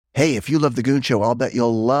Hey, if you love The Goon Show, I'll bet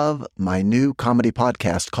you'll love my new comedy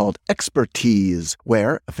podcast called Expertise,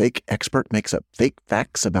 where a fake expert makes up fake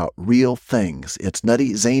facts about real things. It's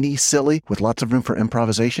nutty, zany, silly, with lots of room for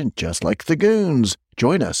improvisation, just like The Goons.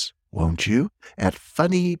 Join us, won't you, at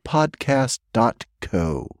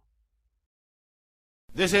funnypodcast.co.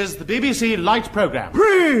 This is the BBC Light Programme.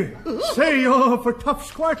 Pray, say for tough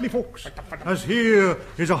squartly folks, as here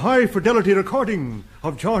is a high-fidelity recording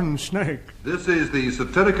of John Snag. This is the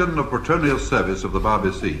Satyricon of Petronius Service of the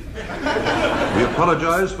BBC. We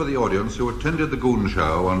apologise for the audience who attended the Goon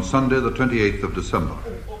Show on Sunday the 28th of December.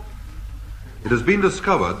 It has been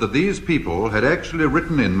discovered that these people had actually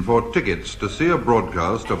written in for tickets to see a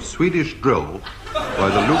broadcast of Swedish drill by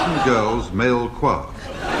the Luton Girls male choir.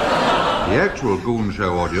 The actual Goon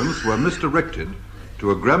Show audience were misdirected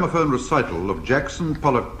to a gramophone recital of Jackson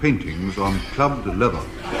Pollock paintings on clubbed leather.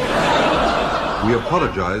 We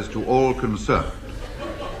apologise to all concerned.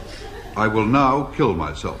 I will now kill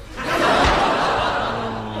myself.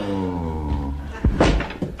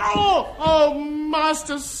 Oh,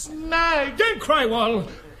 Master Snag. Don't cry, Wal.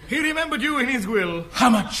 He remembered you in his will. How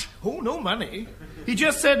much? Oh, no money. He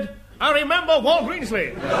just said, I remember Wal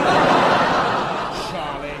Greensley.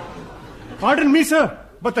 Charlie. Pardon me, sir,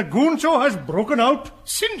 but the Goon Show has broken out.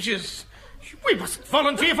 Singes. We must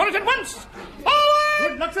volunteer for it at once. Forward!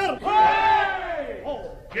 Good luck, sir. Hey!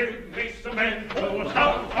 Oh, give me some men who will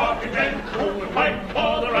stout-hearted men who will fight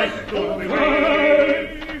for the right to be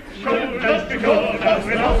way. Shoulders to shoulders,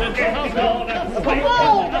 without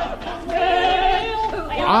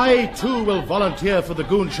I, too, will volunteer for the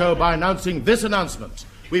Goon Show by announcing this announcement.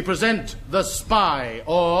 We present The Spy,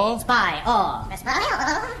 or... Spy, or... The Spy,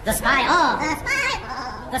 or... The Spy, or... The Spy,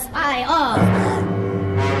 or... The Spy,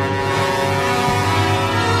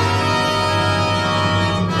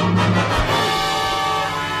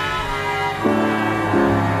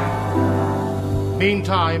 or...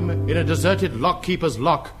 Meantime, in a deserted lock-keeper's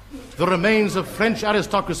lock, the remains of French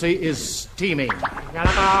aristocracy is steaming.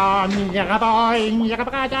 I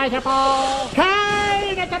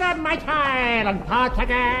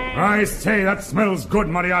say, that smells good,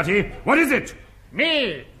 Moriarty. What is it?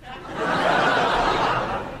 Me.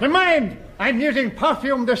 Never mind. I'm using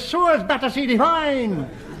perfume de Suez Battersea Divine.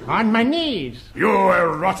 On my knees. You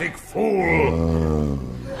erotic fool.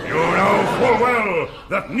 You know full well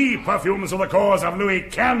that knee perfumes are the cause of Louis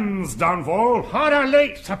XV's downfall. Harder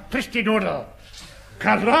late, sapristi doodle.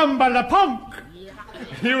 Caramba le punk.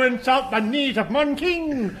 You insult the knees of mon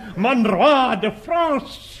king, mon roi de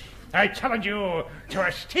France. I challenge you to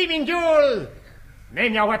a steaming duel.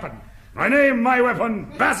 Name your weapon. I name my weapon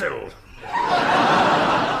Basil.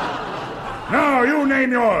 Now you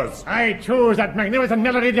name yours. I choose that magnificent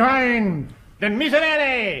melody divine, the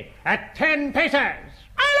Miserere, at 10 paces.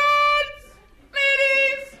 My lords,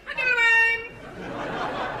 ladies, and gentlemen,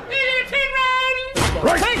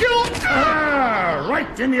 Right. thank you.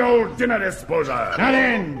 Right in the old dinner disposer. Now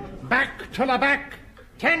then, back to the back,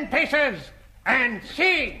 10 paces, and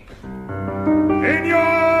see. In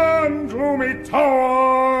yon gloomy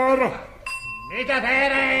tower,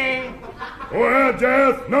 Miserere, where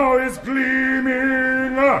death now is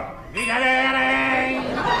gleaming, Miserere,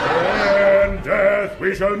 in death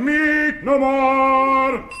we shall meet no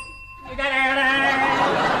more. Miserere,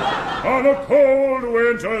 On a cold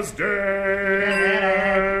winter's day.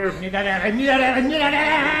 Miserere, Miserere,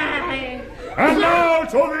 Miserere. And now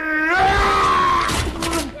to the...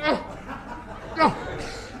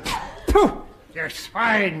 You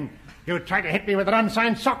swine! You tried to hit me with an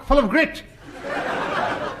unsigned sock full of grit.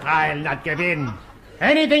 I'll not give in.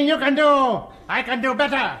 Anything you can do, I can do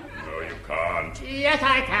better. No, you can't. Yes,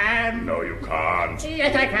 I can. No, you can't.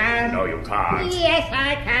 Yes, I can. No, you can't. Yes,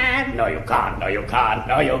 I can. No, you can't. No, you can't.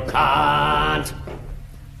 No, you can't.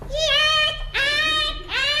 Yes,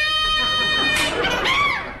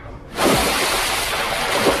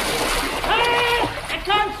 I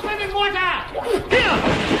can't swim in water. Here,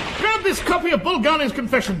 grab this copy of Bulgarni's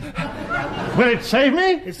confession. Will it save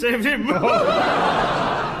me? It saved him.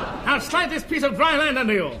 Now slide this piece of dry land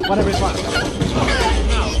under you. Whatever it was.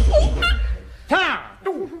 Now.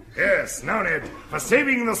 Yes, now, Ned, for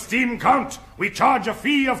saving the steam count, we charge a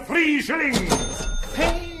fee of 3 shillings.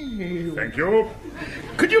 Thank you.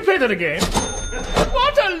 Could you play that again?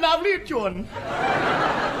 What a lovely tune.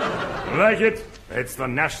 Like it? It's the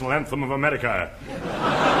national anthem of America.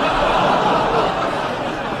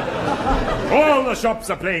 All the shops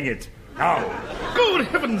are playing it. Now. Good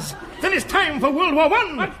heavens! Then it's time for World War I.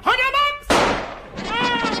 On your marks!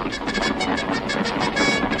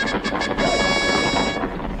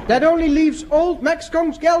 That only leaves old Max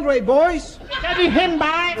Combs Galway, boys. Steady him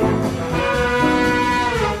by.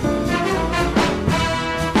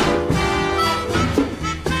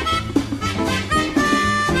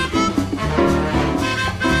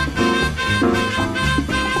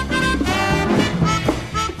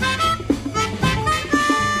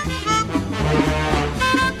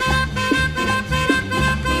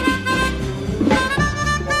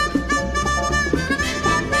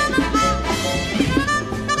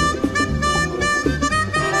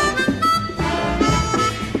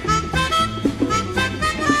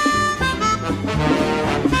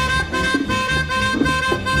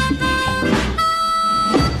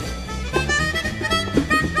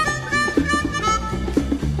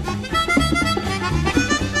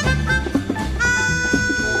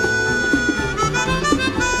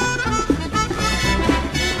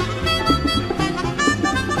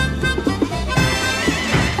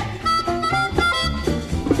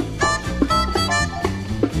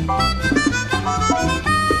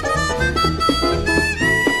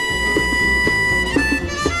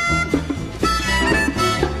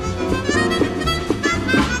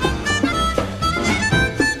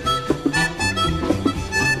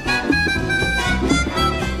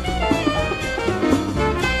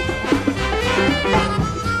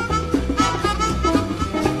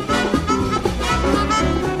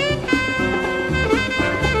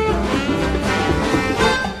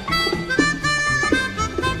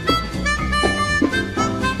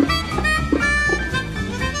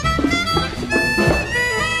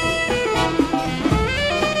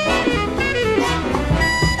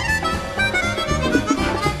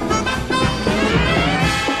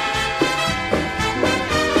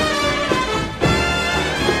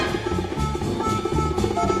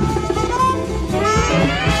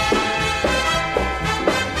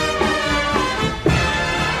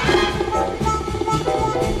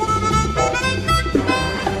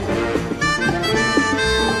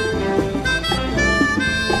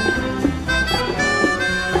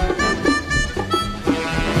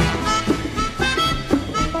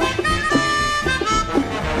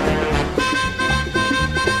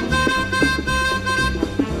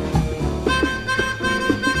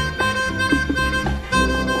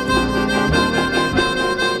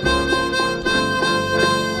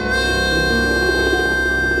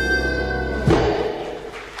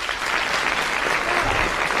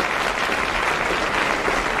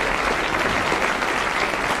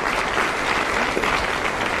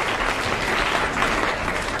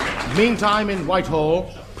 Meantime, in Whitehall,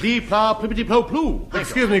 plee-plah, plippity-plo-ploo.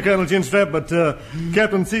 Excuse me, Colonel Chinstrap, but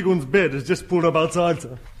Captain Seagoon's bed has just pulled up outside,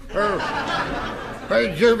 sir. Oh,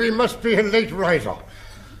 by Jove, he must be a late riser.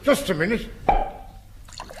 Just a minute.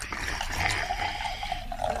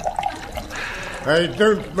 I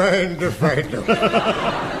don't mind if I do.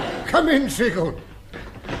 Come in, Seagoon.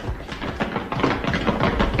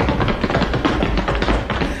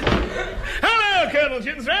 Hello, Colonel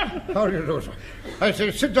Chinstrap. How do you do, sir? I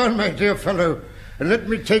say, sit down, my dear fellow, and let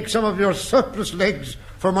me take some of your surplus legs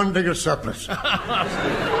from under your surplus.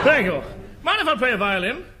 Thank you. Mind if I play a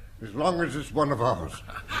violin? As long as it's one of ours.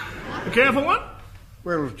 You care for one?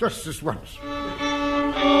 Well, just this once.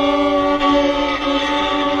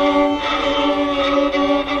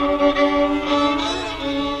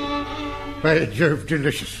 By Jove,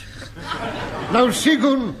 delicious. Now,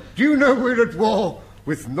 Seagoon, do you know we're at war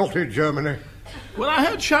with naughty Germany? Well, I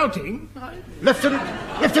heard shouting. Lieutenant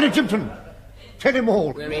Jimpton, tell him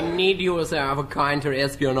all. We're in need, you, sir, of a counter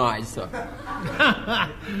espionage, sir.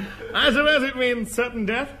 I suppose it means certain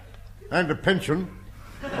death? And a pension.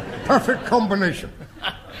 Perfect combination.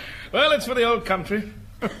 Well, it's for the old country.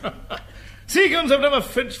 Seagoons have never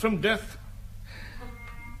flinched from death.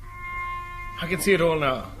 I can see it all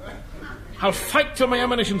now. I'll fight till my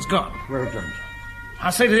ammunition's gone. Well done.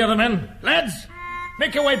 I'll say to the other men, lads,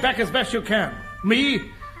 make your way back as best you can. Me,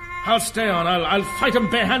 I'll stay on. I'll fight them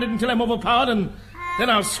barehanded until I'm overpowered, and then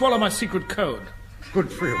I'll swallow my secret code.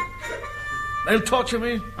 Good for you. They'll torture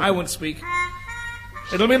me. I won't speak.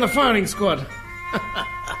 It'll be in the firing squad.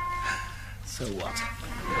 So what?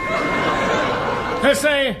 They'll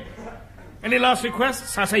say, any last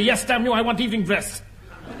requests? I'll say, yes, damn you, I want evening dress.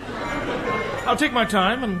 I'll take my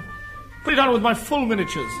time and put it on with my full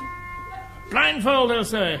miniatures. Blindfold, they'll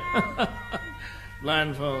say.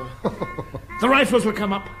 Blindfold. The rifles will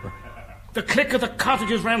come up. The click of the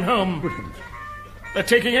cartridges round home. They're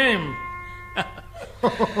taking aim.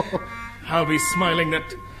 I'll be smiling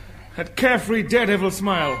that carefree daredevil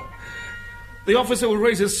smile. The officer will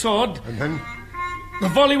raise his sword. And then? The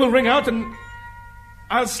volley will ring out and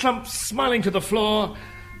I'll slump smiling to the floor,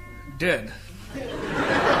 dead.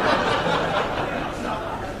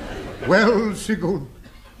 Well, Seagoon.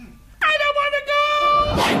 I don't want to go!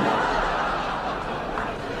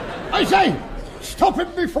 I say, stop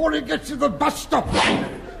him before he gets to the bus stop.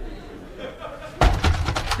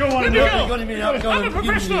 Go on, Let me go. I'm a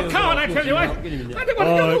professional coward, I tell you. I don't want to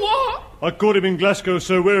go to war. I caught him in Glasgow,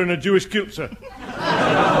 sir, wearing a Jewish kilt, sir.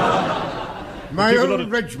 My own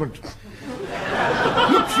regiment.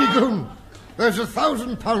 Look, Seagoon, there's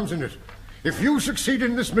 £1,000 in it. If you succeed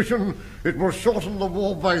in this mission, it will shorten the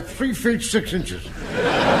war by 3 feet 6 inches.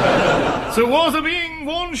 So wars are being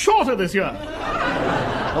worn shorter this year?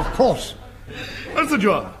 Of course. What's the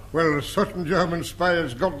job? Well, a certain German spy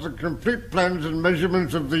has got the complete plans and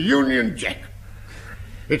measurements of the Union Jack.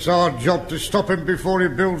 It's our job to stop him before he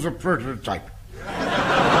builds a prototype.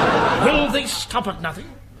 Will they stop at nothing?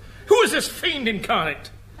 Who is this fiend incarnate?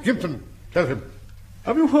 Jimpton, tell him.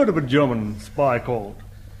 Have you heard of a German spy called...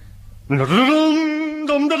 Have you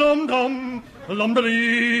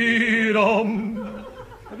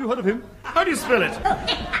heard of him? How do you spell it?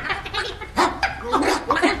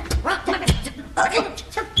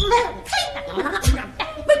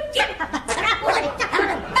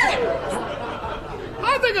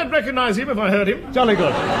 I think I'd recognize him if I heard him. Jolly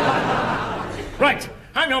good. Right,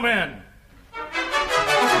 I'm your man.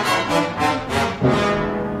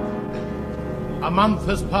 A month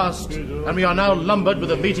has passed, and we are now lumbered with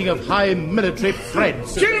a meeting of high military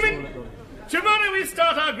threads. Gentlemen, tomorrow we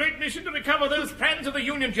start our great mission to recover those plans of the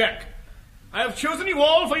Union Jack. I have chosen you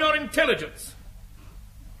all for your intelligence.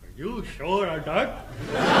 Are you sure of that?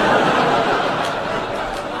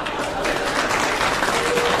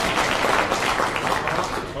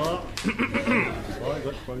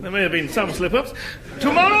 There may have been some slip-ups.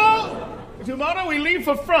 Tomorrow we leave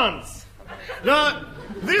for France. Now,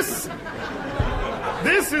 this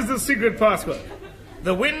is the secret password.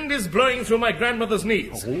 The wind is blowing through my grandmother's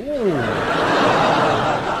knees. The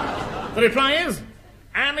reply is,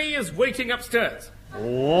 Annie is waiting upstairs. I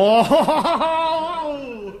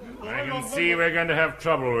can see we're going to have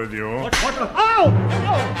trouble with you.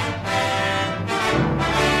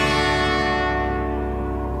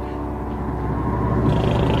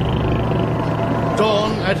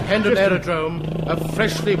 Dawn at Hendon Aerodrome, a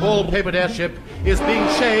freshly wallpapered airship is being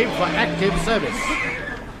shaved for active service.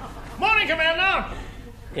 Morning, Commander.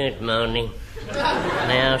 Good morning.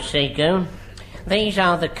 Now, Seagoon, these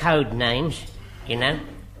are the code names, you know.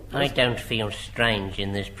 I don't feel strange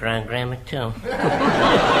in this program at all.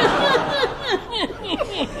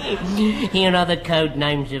 Here are the code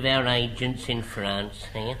names of our agents in France,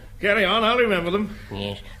 here. Carry on, I'll remember them.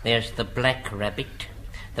 Yes, there's the black rabbit,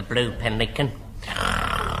 the blue pelican,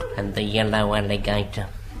 and the yellow alligator.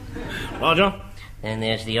 Roger. Then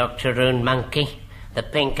there's the octoroon monkey, the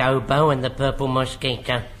pink oboe, and the purple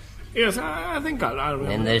mosquito. Yes, I think I'll remember.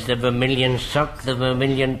 Then there's the vermilion sock, the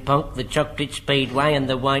vermilion punk, the chocolate speedway, and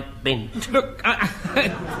the white bin. Look, I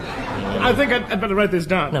think I'd better write this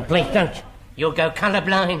down. No, please don't. You'll go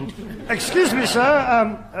colourblind. Excuse me,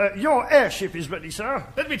 sir. Your airship is ready, sir.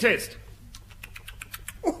 Let me taste.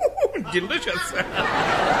 Ooh, delicious.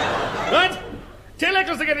 Right. Tell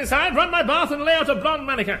Eccles to get inside, run my bath, and lay out a blonde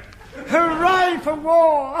mannequin. Hooray for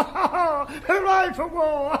war! Hooray for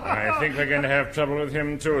war! I think we're going to have trouble with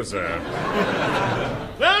him too, sir.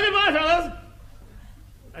 Well, goodbye, fellas.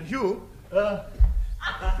 And Hugh?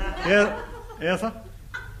 Yes, sir?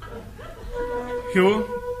 Hugh?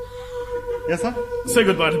 Yes, sir? Say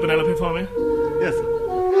goodbye to Penelope for me. Yes, sir.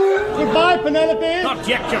 Goodbye, Penelope! Not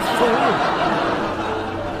yet, you fool!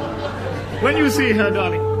 When you see her,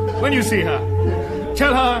 darling, when you see her,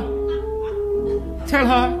 tell her...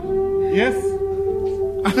 Yes?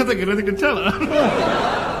 I don't think I have anything to tell her.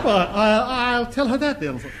 Well, I'll tell her that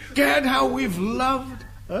then, sir. Gad, how we've loved.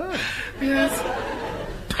 Oh. Yes.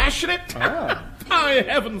 Passionate. Ah. My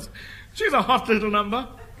heavens. She's a hot little number.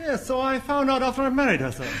 Yes, so I found out after I married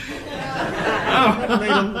her, sir.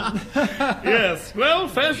 Yes. Well,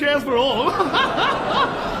 fair shares for all.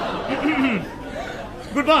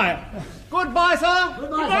 Goodbye. Goodbye, sir.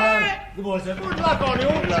 Goodbye. Goodbye, sir. Good luck on you.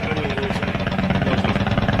 Good luck on you.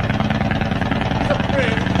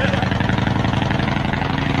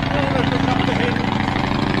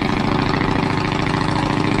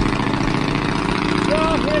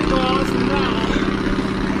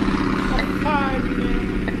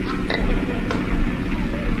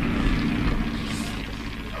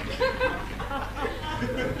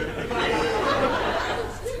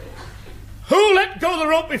 Who let go the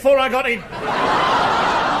rope before I got in?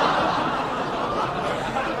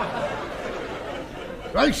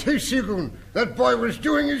 Right, say, Goon. That boy was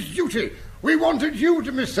doing his duty. We wanted you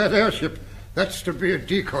to miss that airship. That's to be a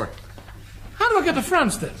decoy. How do I get to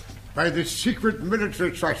France, then? By the secret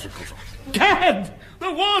military tricycle. Gad!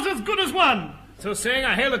 The war's as good as won! So saying,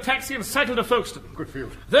 I hailed a taxi and cycled to Folkestone. Good for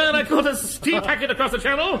you. Then I caught a steam packet across the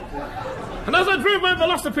channel. And as I drove my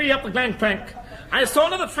velocipede up the gangplank, I saw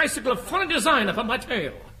another tricycle of foreign design upon my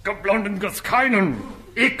tail. Geblonden gescheinen.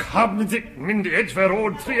 Ik hab min die etwa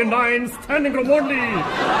rood 3 en 9 standing room only.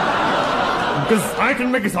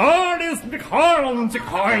 Gescheiten mich hard is mich harm to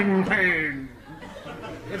kein pain.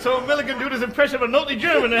 It's old Milligan doing his impression of a naughty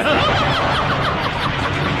German now.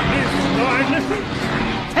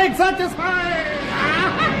 Take that as high!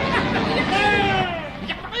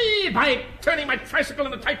 By turning my tricycle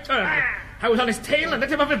in a tight turn, I was on his tail and let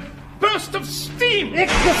him have a burst of steam. Ik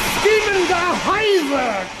gestiegen der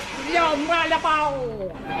Heise! Ja, meine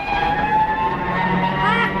Bau!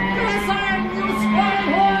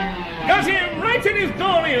 Got him right in his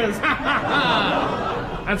door ears.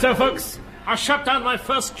 And so, folks, I shut down my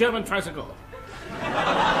first German tricycle.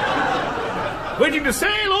 Waiting to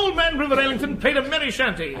sail, old man River Ellington played a merry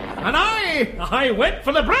shanty. And I went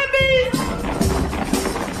for the brandy!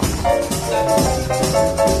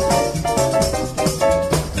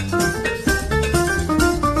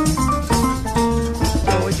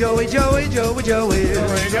 Joey, Joey, Joey, Joey, Joey,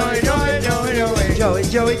 Joey, Joey, Joey, Joey, Joey,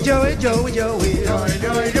 Joey, Joey, Joey,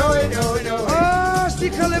 Joey, Joey, Joey. Oh,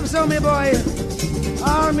 stick a lips on me, boy.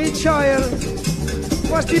 Army child.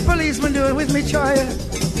 What's the policeman doing with me, child?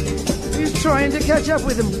 He's trying to catch up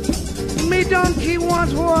with him. Me donkey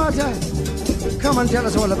wants water. Come and tell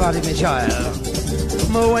us all about it, me child.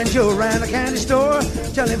 Mo and Joe ran a candy store,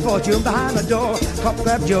 telling fortune behind the door. Cop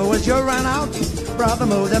grabbed Joe as Joe ran out. Brother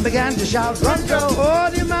Mo then began to shout, "Run, Joe! Oh,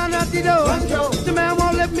 the man at the door! Run, Joe! The man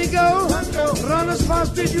won't let me go! Run, Joe! Run as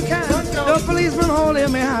fast as you can! Run, Joe! The policeman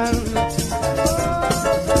holding me hand!"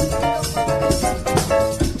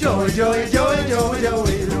 Joey, Joey, Joey, Joey, Joey,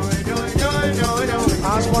 Joey, Joey, Joey, Joey, Joey.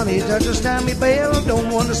 Asked Juanita to stand me bail. Don't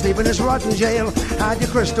want to sleep in this rotten jail. Hide your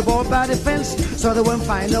crystal ball by the fence so they won't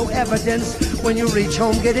find no evidence. When you reach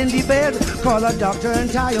home, get in the bed. Call a doctor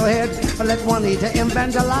and tie your head. Let Juanita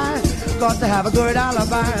invent a lie. Got to have a good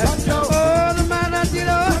alibi. Oh, the man at the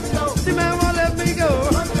door. The man won't let me go.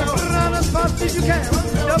 Run as fast as you can.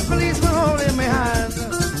 The policeman holding me hand.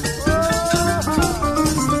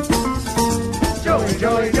 Joey,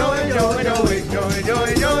 Joey, Joey, Joey, Joey, Joey,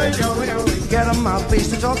 Joey, Joey, Joey, Joey. Get him out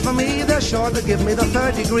pleased to talk for me, they're sure to give me the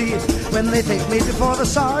third degree. When they take me before the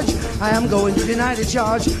Sarge, I am going to deny the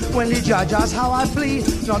charge. When the judge asks how I plea,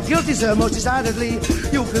 not guilty, sir, most decidedly.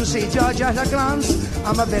 You can see, judge, at a glance,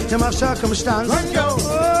 I'm a victim of circumstance. Run, Joe!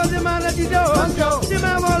 Oh, the man at the door. Run, Joe! The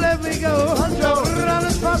man won't let me go. Run, Joe! Run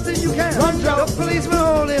as fast as you can. Run, Joe! The policeman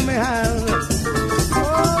holding my hand.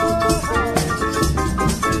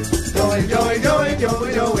 Joey, Joey, Joey,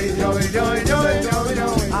 Joey, Joey, Joey, Joey, Joey, Joey,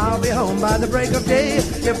 Joey. I'll be home by the break of day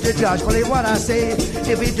if the judge believe what I say.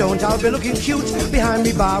 If he don't, I'll be looking cute behind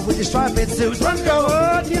me bar with the striped suit. Run, Joe!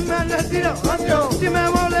 Oh, the man, Run, Joe! the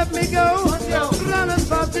man won't let me go. Run, Joe! Run as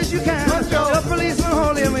fast as you can. Run, Joe! The policeman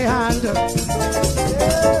holding my hand.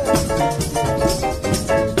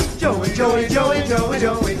 Joey, Joey, Joey, Joey,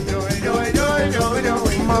 Joey.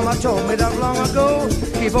 Mama told me that long ago,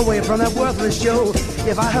 keep away from that worthless show.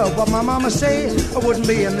 If I heard what my mama say, I wouldn't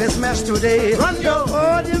be in this mess today. Run, Joe!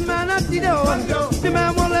 Oh, the man at the door. Run, Joe! The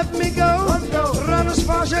man won't let me go. Run, Joe! Run as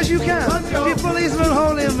fast as you can. Run, Joe! The policeman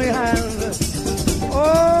holding me hand. Oh,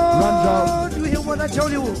 Run, Joe! do you hear what I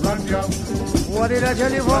told you? Run, Joe! What did I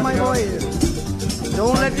tell you for, my boy?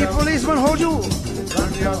 Don't let the policeman hold you.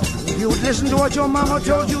 Run, Joe! If you'd listen to what your mama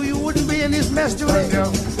told you, you wouldn't be in this mess today.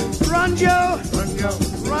 Run, Joe! Run, Joe!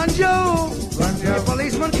 Run, Joe! Run, Joe! The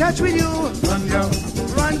policeman catch with you. Run, Joe!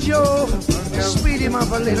 Run, Joe! Speed him up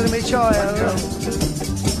a little, me child.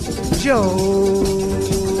 Joe!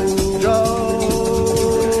 Joe!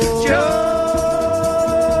 Joe!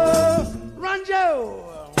 Run, Joe!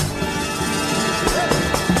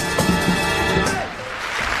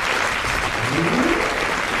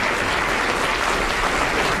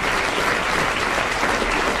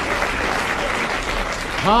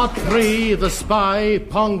 Part 3, The Spy,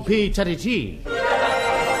 Pong P. Teddy T.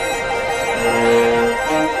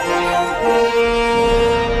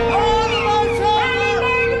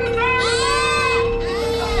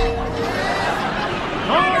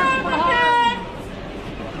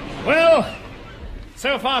 Well,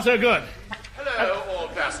 so far so good. Hello, all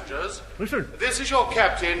passengers. Listen. This is your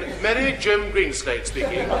captain, Merry Jim Greenslade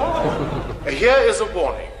speaking. Here is a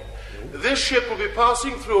warning. This ship will be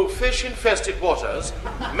passing through fish-infested waters,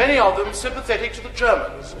 many of them sympathetic to the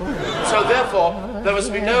Germans. So therefore, there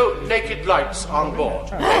must be no naked lights on board.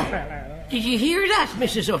 Did you hear that,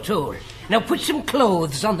 Mrs. O'Toole? Now put some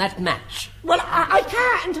clothes on that match. Well, I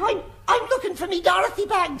can't. I'm looking for me Dorothy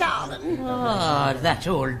bag, darling. Ah, that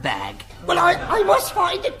old bag. Well, I must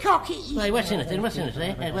find it, Cocky. Why, what's in it then? What's in it,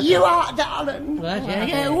 eh? You are, darling. What?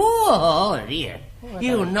 Yeah. Oh, dear.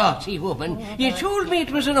 You naughty woman. You told me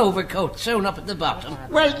it was an overcoat sewn up at the bottom.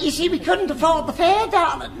 Well, you see, we couldn't afford the fare,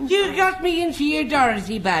 darling. You got me into your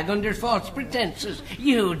Dorothy bag under false pretenses.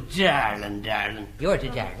 You darling. You're the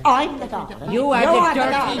darling. I'm the darling. You are the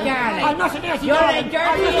dirty darling. I'm not a dirty You're darling. a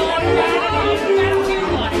dirty old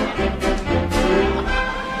darling.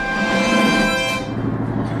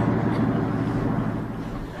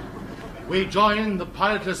 We join the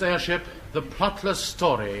pilotless airship, The Plotless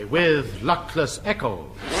Story, with luckless echo.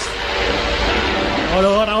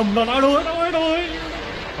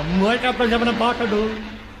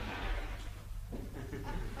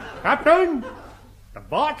 Captain, the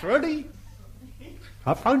boat's ready.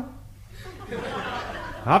 Captain?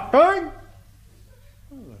 Captain?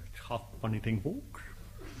 Oh, tough funny thing, folks.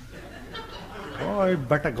 I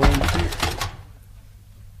better go and see.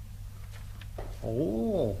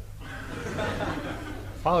 Oh.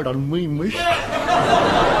 Pardon me, miss.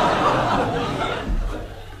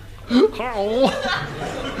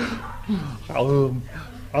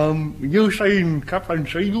 You seen Captain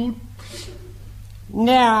Seagood?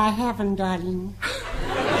 No, I haven't, darling.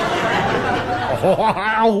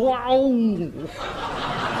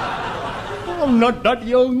 I'm not that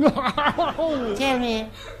young.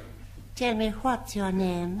 Tell me, what's your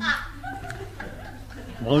name?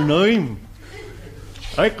 My name?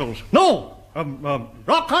 Eccles. No!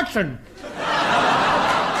 Rock Hudson.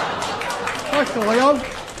 That's who I am.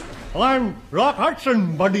 I'm Rock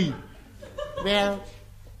Hudson, buddy. Well,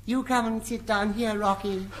 you come and sit down here,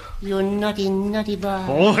 Rocky. You naughty boy.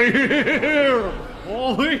 Oh, here!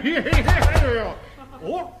 Oh, here!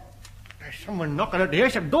 Oh, there's someone knocking at the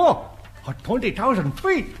airship door at 20,000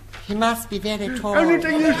 feet. He must be very tall.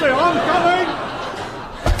 Anything you say, I'm coming!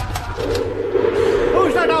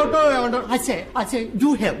 Who's that out there? I say,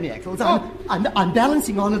 do help me, Eccles. I'm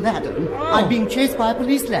balancing on a ladder. I'm being chased by a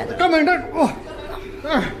police ladder. Come in,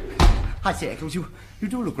 I say, Eccles, you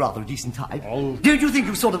do look rather a decent type. Oh. Don't you think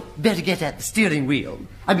you sort of better get at the steering wheel?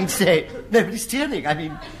 I mean, say, nobody's steering. I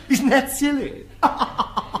mean, isn't that silly?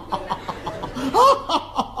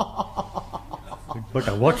 You'd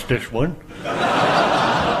better watch this one.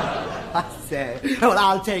 I say, say? Well,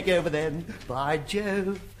 I'll take over then. By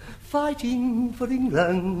Jove, fighting for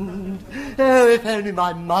England. Oh, if only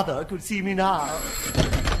my mother could see me now.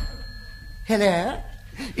 Hello?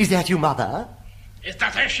 Is that you, Mother? Is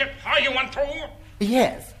that a ship? Are you one to?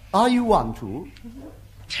 Yes. Are you one to?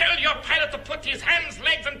 Tell your pilot to put his hands,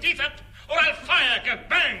 legs, and teeth up, or I'll fire. Go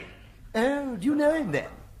bang! Oh, do you know him then?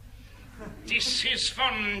 This is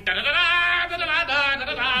fun.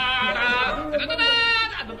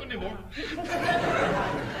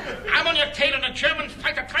 I'm on your tail in a German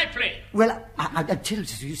fighter triplane. Well, I tell you,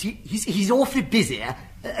 see, he's awfully busy.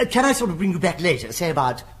 Can I sort of bring you back later, say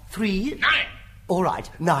about 3? 9. All right,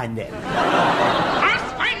 9 then.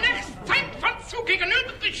 Was mein next Zeitverzug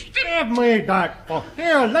gegenüber bestimmt. Give me that.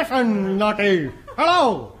 Here, listen, Nutty.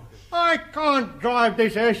 Hello. I can't drive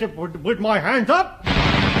this airship with my hands up.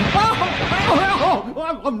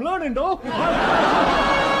 I'm learning, though.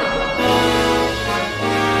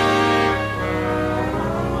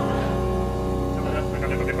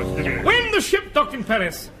 When the ship docked in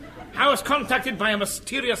Paris, I was contacted by a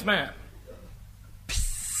mysterious man.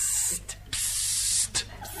 Psst, psst,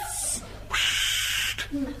 psst,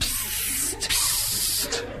 psst,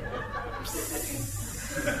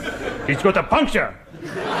 psst. He's got a puncture.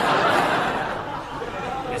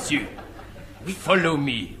 Monsieur, follow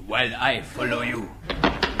me while I follow you.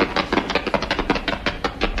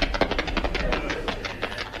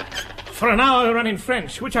 For an hour we ran in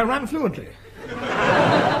French, which I ran fluently.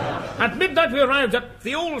 At midnight we arrived at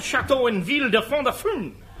the old chateau in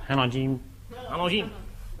Ville-de-Fond-de-Fun. Hello, Jean. Hello, Jean.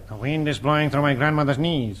 The wind is blowing through my grandmother's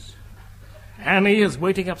knees. Annie is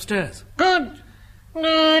waiting upstairs. Good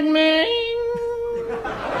man.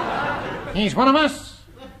 He's one of us.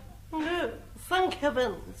 No, thank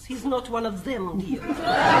heavens, he's not one of them, dear.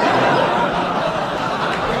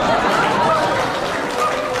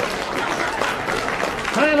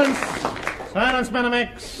 Silence. Silence,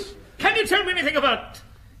 Benamex. Can you tell me anything about...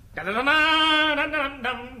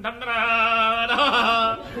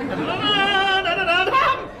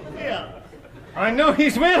 Yeah. I know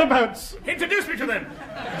his whereabouts. Introduce me to them.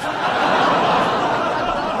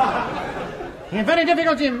 Very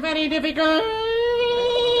difficult, Jim. Very difficult.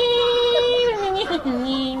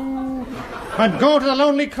 But go to the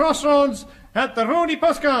lonely crossroads at the Rooney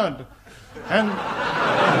postcard. And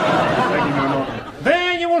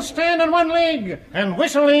there you will stand on one leg and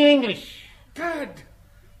whistle in English. Good.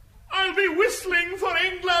 I'll be whistling for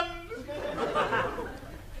England.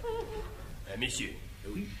 Monsieur,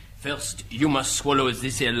 first you must swallow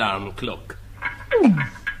this alarm clock.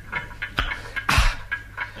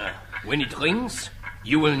 When it rings,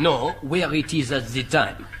 you will know where it is at the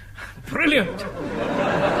time. Brilliant.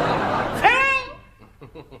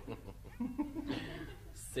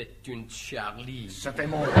 C'est une Charlie.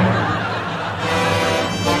 Certainement.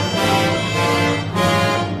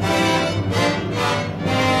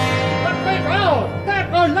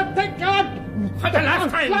 For the last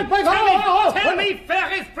time, tell me where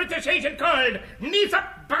is British agent called? Knees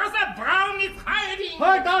up, Bertha Brown is hiding.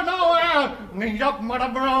 I don't know where Knees up, Mother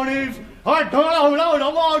Brown is. I don't know the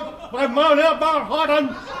word. I'm not about Hutton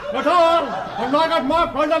at all. And I got more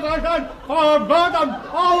presentation for Burton.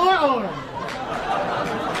 Oh, well.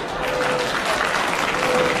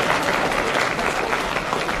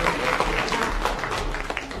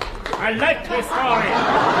 I like this story.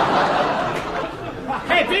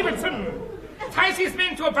 Hey, Davidson, ties his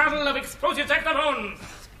men to a barrel of explosive saxophones.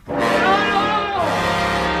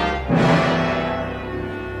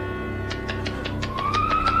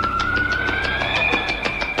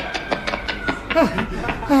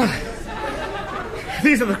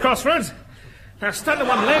 These are the crossroads. Now stand on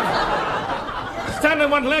one leg. Stand on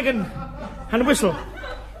one leg and whistle.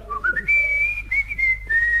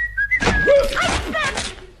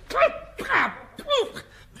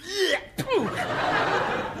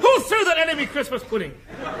 Who threw that enemy Christmas pudding?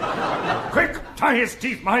 Quick, tie his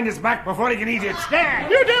teeth behind his back before he can eat it. There!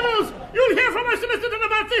 You devils! You'll hear from us in a minute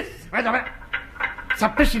about this. Wait a minute. It's a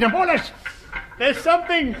pishy abolish. There's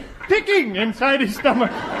something ticking inside his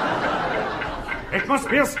stomach. It must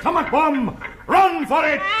be a stomach bomb. Run for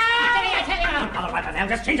it! I'll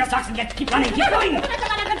just change your socks and let's keep running. Keep going!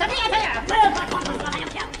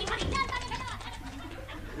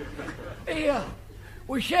 Here,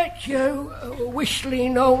 was that you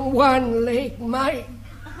whistling on one leg, mate?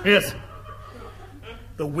 Yes.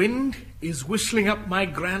 The wind is whistling up my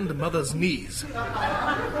grandmother's knees.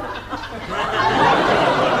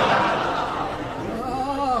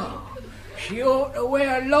 Oh, she ought to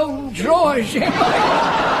wear long drawers.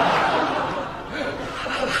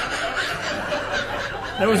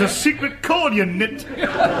 There was a secret chord you knit.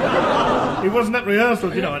 He wasn't at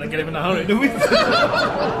rehearsals, you know, I didn't get him in a hurry, do we?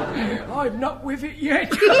 I'm not with it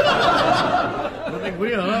yet. I think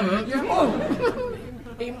we are, huh? Yeah, oh,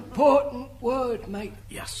 important word, mate.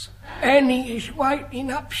 Yes. Annie is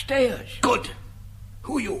waiting upstairs. Good.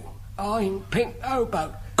 Who are you? I'm Pink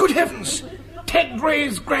Oboe. Good heavens! Ted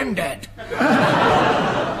Ray's granddad.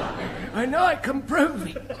 And I can prove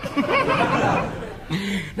it.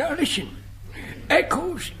 Now listen,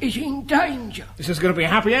 Eccles is in danger. This is going to be a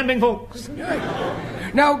happy ending, folks.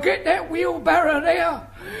 Now get that wheelbarrow there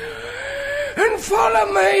and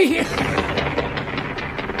follow me.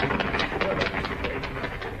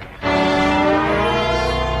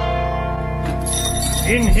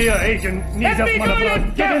 In here, Agent. Need Let me mother go, you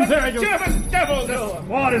blood. Get in there, you... German devils! The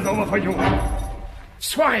war is over for you.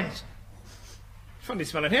 Swines! Funny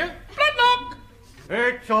smelling here. Bloodlock!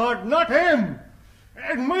 It's not him.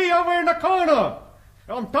 It's me over in the corner.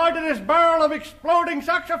 I'm tied to this barrel of exploding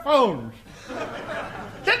saxophones.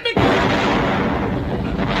 Let me...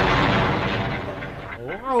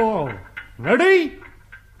 Oh, ready?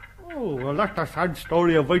 Oh, well, that's a sad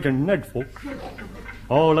story of Agent Ned, folks.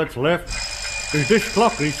 All that's left is this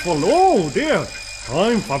clock is full. Oh, dear.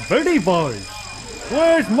 Time for Betty Boys.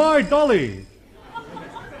 Where's my dolly?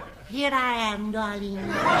 Here I am, darling.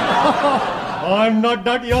 I'm not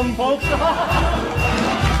that young, folks.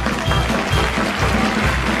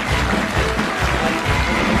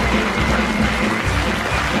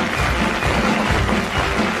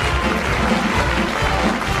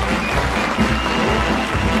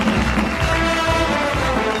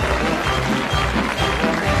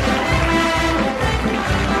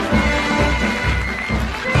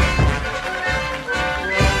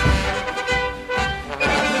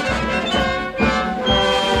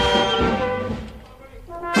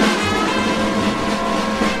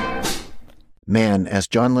 Man, as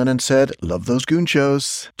John Lennon said, love those Goon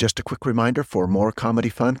shows. Just a quick reminder, for more comedy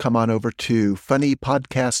fun, come on over to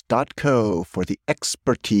funnypodcast.co for the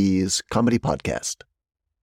Expertise Comedy Podcast.